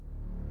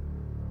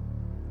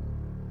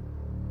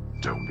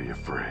Don't be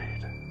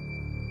afraid.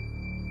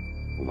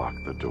 Lock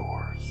the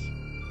doors.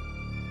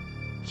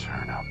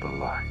 Turn out the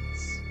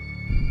lights.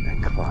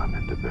 And climb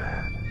into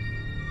bed.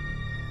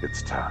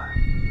 It's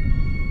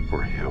time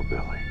for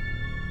Hillbilly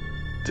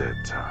Dead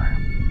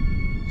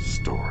Time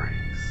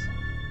Stories.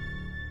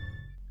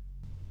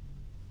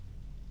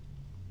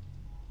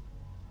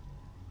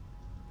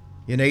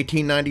 In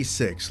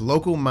 1896,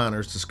 local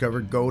miners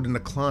discovered gold in the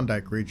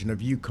Klondike region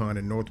of Yukon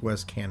in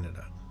northwest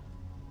Canada.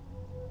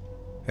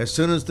 As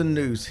soon as the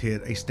news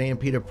hit, a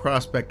stampede of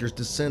prospectors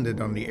descended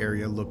on the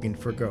area looking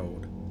for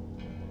gold.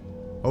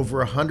 Over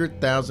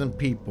 100,000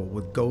 people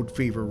with gold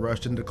fever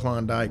rushed into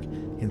Klondike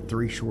in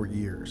 3 short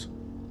years.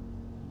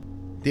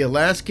 The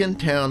Alaskan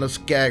town of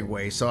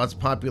Skagway saw its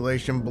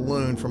population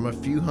balloon from a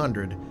few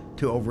hundred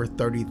to over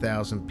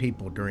 30,000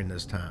 people during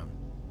this time.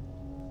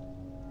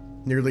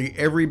 Nearly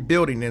every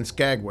building in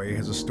Skagway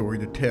has a story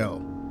to tell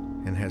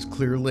and has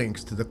clear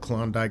links to the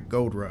Klondike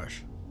Gold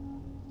Rush.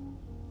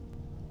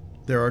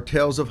 There are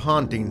tales of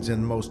hauntings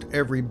in most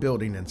every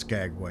building in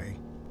Skagway,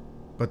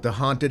 but the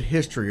haunted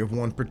history of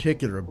one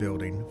particular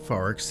building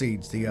far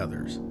exceeds the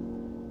others,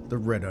 the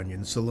Red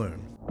Onion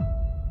Saloon.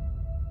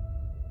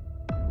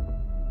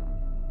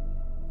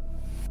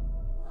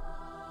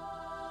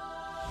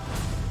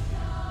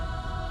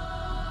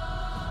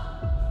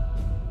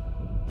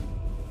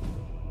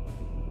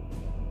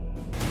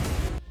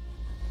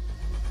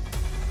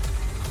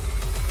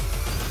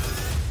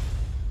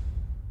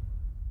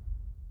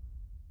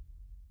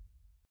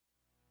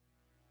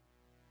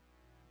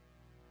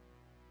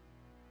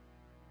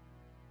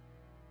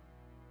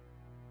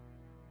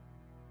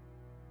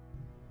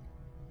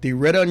 The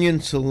Red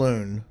Onion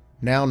Saloon,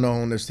 now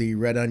known as the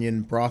Red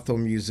Onion Brothel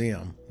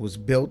Museum, was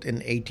built in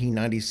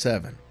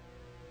 1897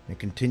 and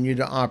continued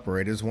to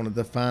operate as one of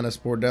the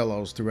finest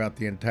bordellos throughout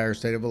the entire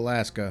state of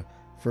Alaska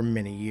for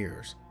many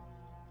years.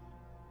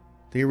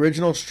 The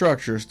original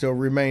structure still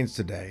remains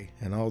today,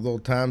 and although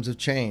times have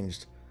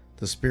changed,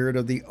 the spirit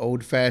of the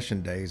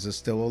old-fashioned days is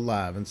still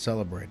alive and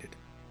celebrated.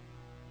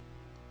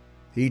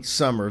 Each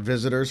summer,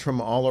 visitors from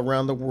all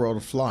around the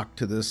world flock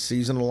to this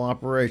seasonal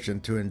operation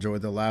to enjoy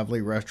the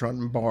lively restaurant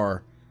and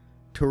bar,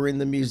 touring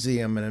the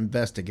museum and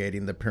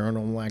investigating the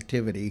paranormal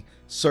activity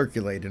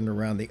circulating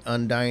around the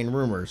undying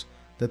rumors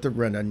that the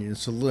Red Onion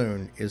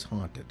Saloon is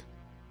haunted.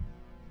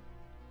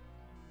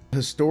 The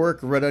historic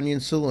Red Onion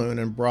Saloon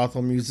and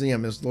Brothel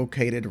Museum is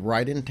located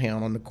right in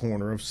town on the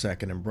corner of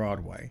 2nd and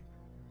Broadway.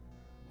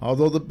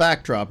 Although the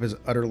backdrop is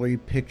utterly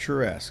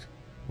picturesque,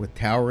 with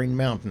towering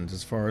mountains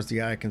as far as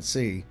the eye can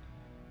see,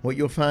 what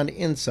you'll find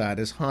inside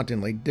is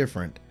hauntingly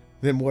different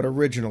than what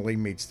originally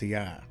meets the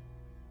eye.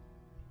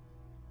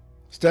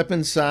 Step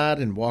inside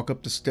and walk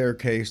up the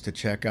staircase to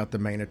check out the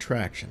main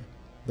attraction,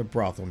 the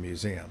Brothel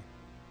Museum.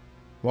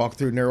 Walk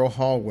through narrow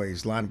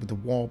hallways lined with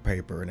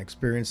wallpaper and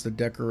experience the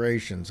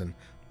decorations and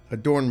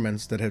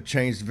adornments that have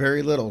changed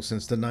very little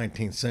since the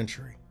 19th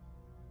century.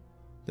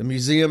 The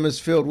museum is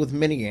filled with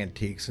many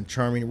antiques and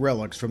charming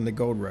relics from the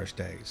gold rush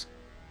days.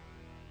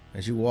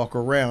 As you walk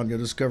around, you'll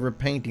discover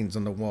paintings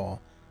on the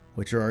wall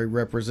which are a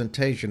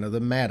representation of the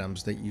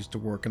madams that used to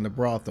work in the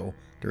brothel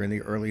during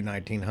the early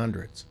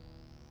 1900s.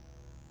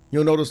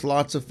 You'll notice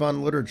lots of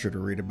fun literature to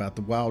read about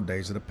the wild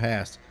days of the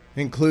past,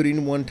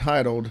 including one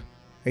titled,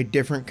 A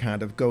Different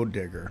Kind of Gold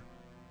Digger.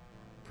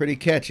 Pretty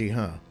catchy,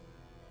 huh?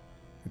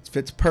 It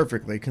fits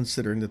perfectly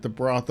considering that the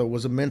brothel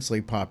was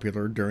immensely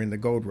popular during the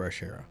gold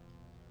rush era.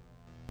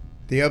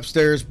 The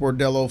upstairs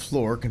bordello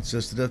floor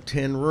consisted of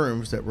 10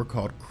 rooms that were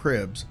called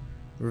cribs.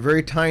 They were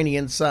very tiny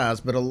in size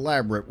but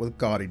elaborate with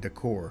gaudy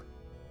decor.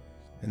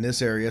 In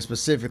this area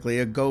specifically,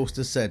 a ghost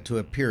is said to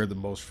appear the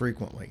most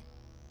frequently.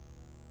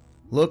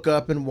 Look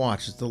up and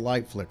watch as the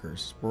light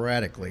flickers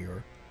sporadically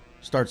or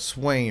starts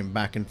swaying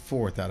back and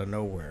forth out of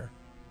nowhere.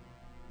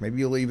 Maybe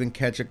you'll even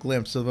catch a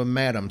glimpse of a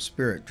madam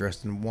spirit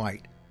dressed in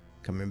white,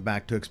 coming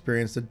back to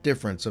experience the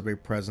difference of a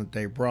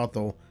present-day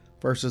brothel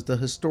versus the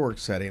historic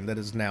setting that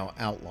is now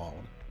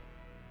outlawed.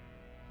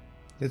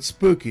 It's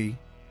spooky,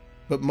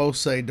 but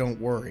most say don't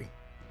worry,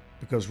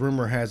 because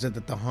rumor has it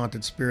that the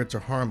haunted spirits are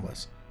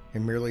harmless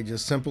and merely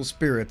just simple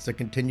spirits that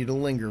continue to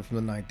linger from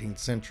the 19th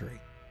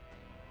century.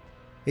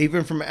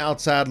 Even from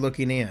outside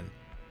looking in,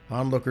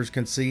 onlookers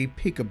can see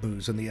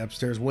peekaboos in the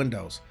upstairs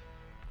windows.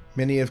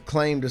 Many have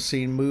claimed to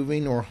see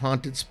moving or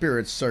haunted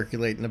spirits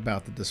circulating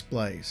about the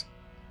displays.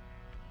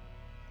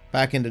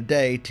 Back in the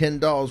day, 10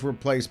 dolls were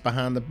placed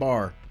behind the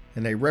bar,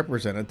 and they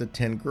represented the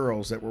 10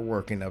 girls that were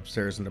working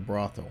upstairs in the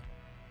brothel.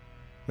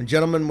 When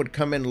gentlemen would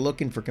come in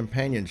looking for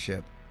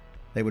companionship,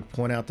 they would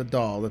point out the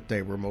doll that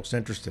they were most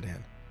interested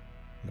in.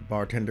 The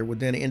bartender would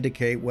then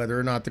indicate whether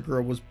or not the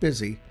girl was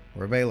busy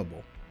or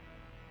available.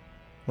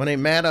 When a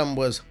madam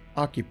was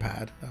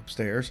occupied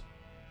upstairs,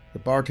 the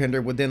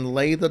bartender would then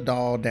lay the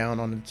doll down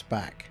on its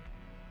back.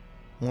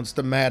 Once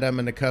the madam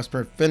and the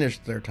customer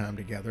finished their time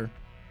together,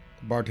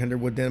 the bartender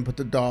would then put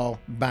the doll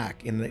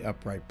back in the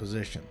upright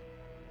position.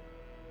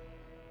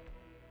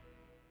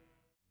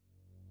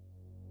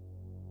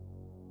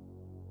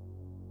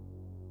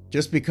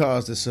 Just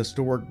because this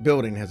historic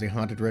building has a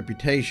haunted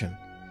reputation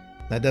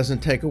That doesn't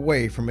take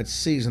away from its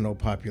seasonal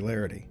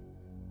popularity.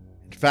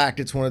 In fact,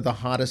 it's one of the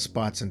hottest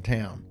spots in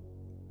town.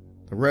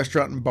 The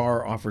restaurant and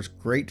bar offers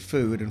great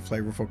food and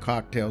flavorful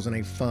cocktails in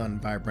a fun,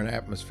 vibrant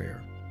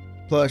atmosphere.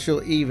 Plus,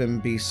 you'll even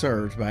be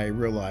served by a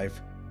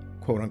real-life,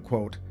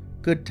 quote-unquote,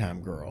 good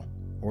time girl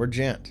or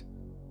gent.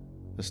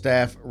 The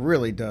staff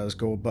really does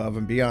go above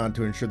and beyond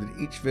to ensure that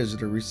each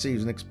visitor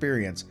receives an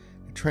experience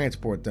to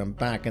transport them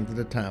back into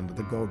the time of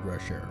the gold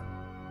rush era.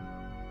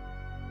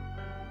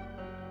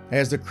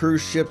 As the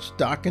cruise ships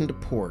dock into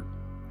port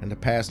and the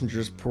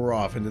passengers pour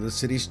off into the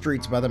city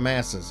streets by the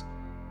masses,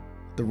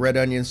 the Red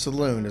Onion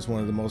Saloon is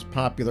one of the most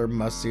popular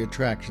must-see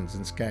attractions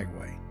in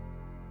Skagway.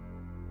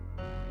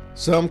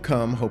 Some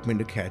come hoping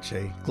to catch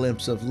a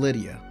glimpse of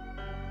Lydia,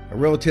 a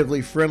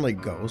relatively friendly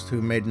ghost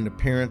who made an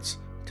appearance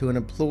to an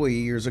employee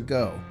years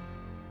ago.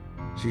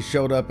 She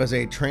showed up as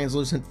a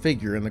translucent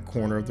figure in the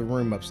corner of the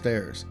room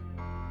upstairs.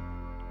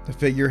 The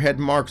figure had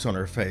marks on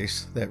her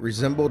face that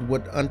resembled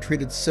what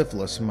untreated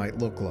syphilis might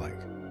look like.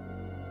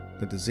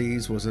 The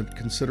disease was a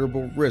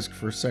considerable risk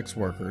for sex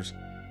workers,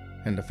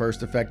 and the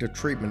first effective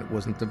treatment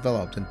wasn't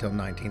developed until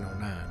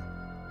 1909.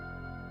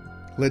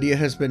 Lydia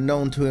has been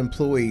known to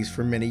employees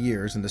for many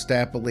years, and the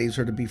staff believes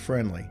her to be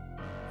friendly,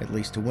 at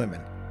least to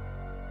women.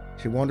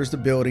 She wanders the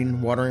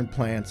building, watering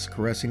plants,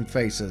 caressing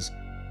faces,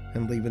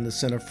 and leaving the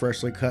scent of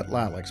freshly cut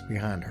lilacs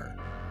behind her.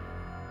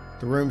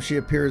 The room she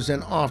appears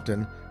in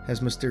often has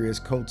mysterious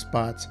cold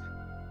spots,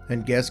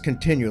 and guests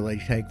continually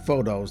take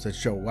photos that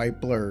show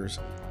white blurs,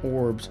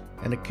 orbs,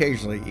 and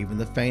occasionally even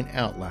the faint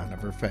outline of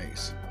her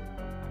face.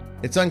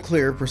 It's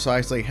unclear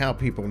precisely how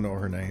people know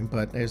her name,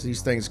 but as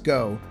these things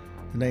go,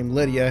 the name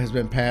Lydia has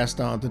been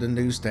passed on to the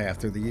new staff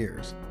through the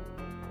years.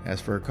 As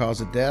for her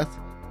cause of death,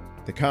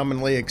 the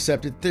commonly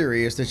accepted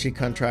theory is that she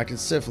contracted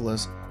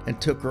syphilis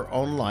and took her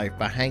own life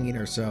by hanging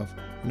herself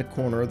in the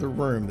corner of the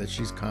room that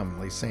she's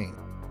commonly seen.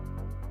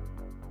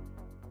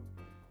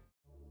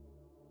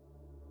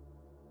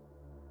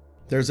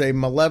 There's a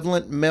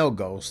malevolent male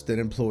ghost that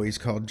employees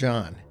call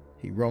John.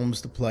 He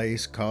roams the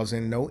place,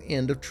 causing no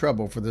end of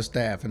trouble for the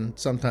staff and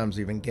sometimes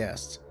even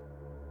guests.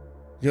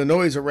 You'll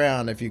know he's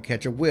around if you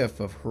catch a whiff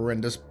of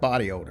horrendous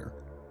body odor,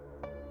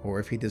 or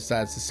if he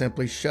decides to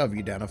simply shove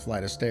you down a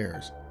flight of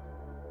stairs.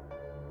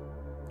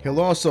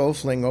 He'll also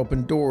fling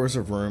open doors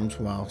of rooms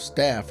while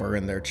staff are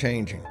in there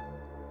changing.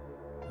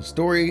 The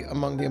story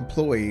among the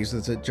employees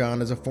is that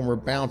John is a former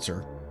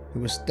bouncer who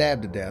was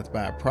stabbed to death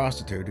by a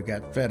prostitute who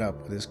got fed up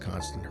with his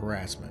constant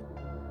harassment.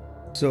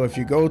 So if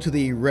you go to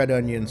the Red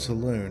Onion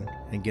Saloon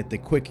and get the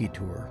quickie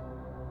tour,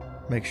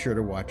 make sure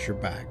to watch your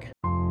back.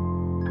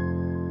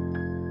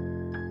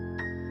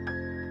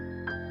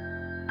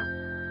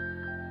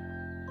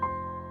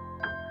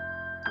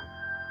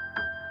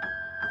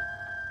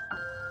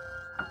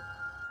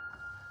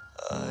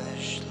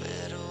 Hush,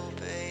 little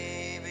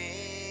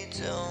baby,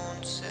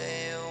 don't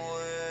say a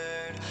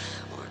word.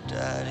 Or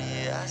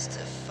Daddy has to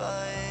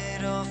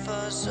fight off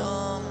a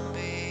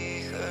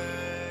zombie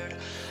herd.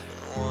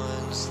 And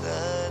once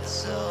that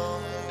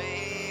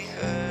zombie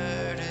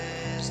herd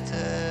is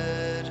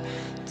dead,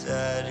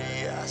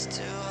 Daddy has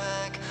to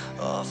hack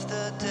off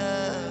the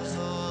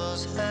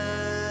devil's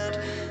head.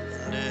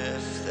 And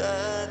if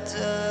that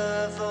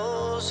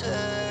devil's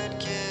head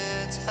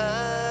gets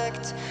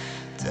hacked,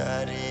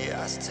 Daddy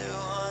has to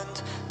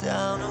hunt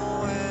down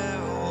a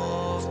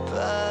werewolf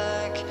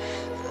pack.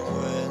 And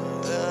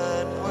when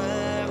that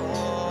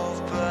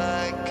werewolf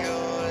pack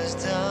goes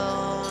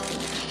down,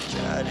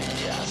 Daddy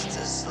has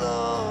to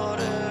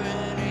slaughter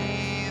an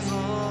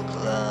evil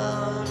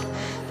clown.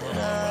 And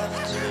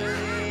after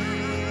the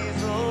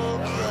evil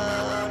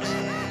clown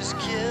is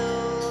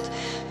killed,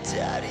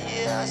 Daddy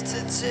has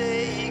to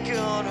take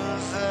on a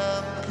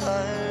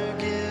vampire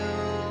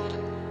guild.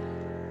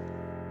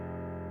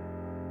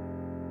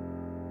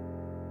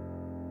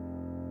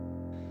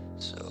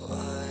 So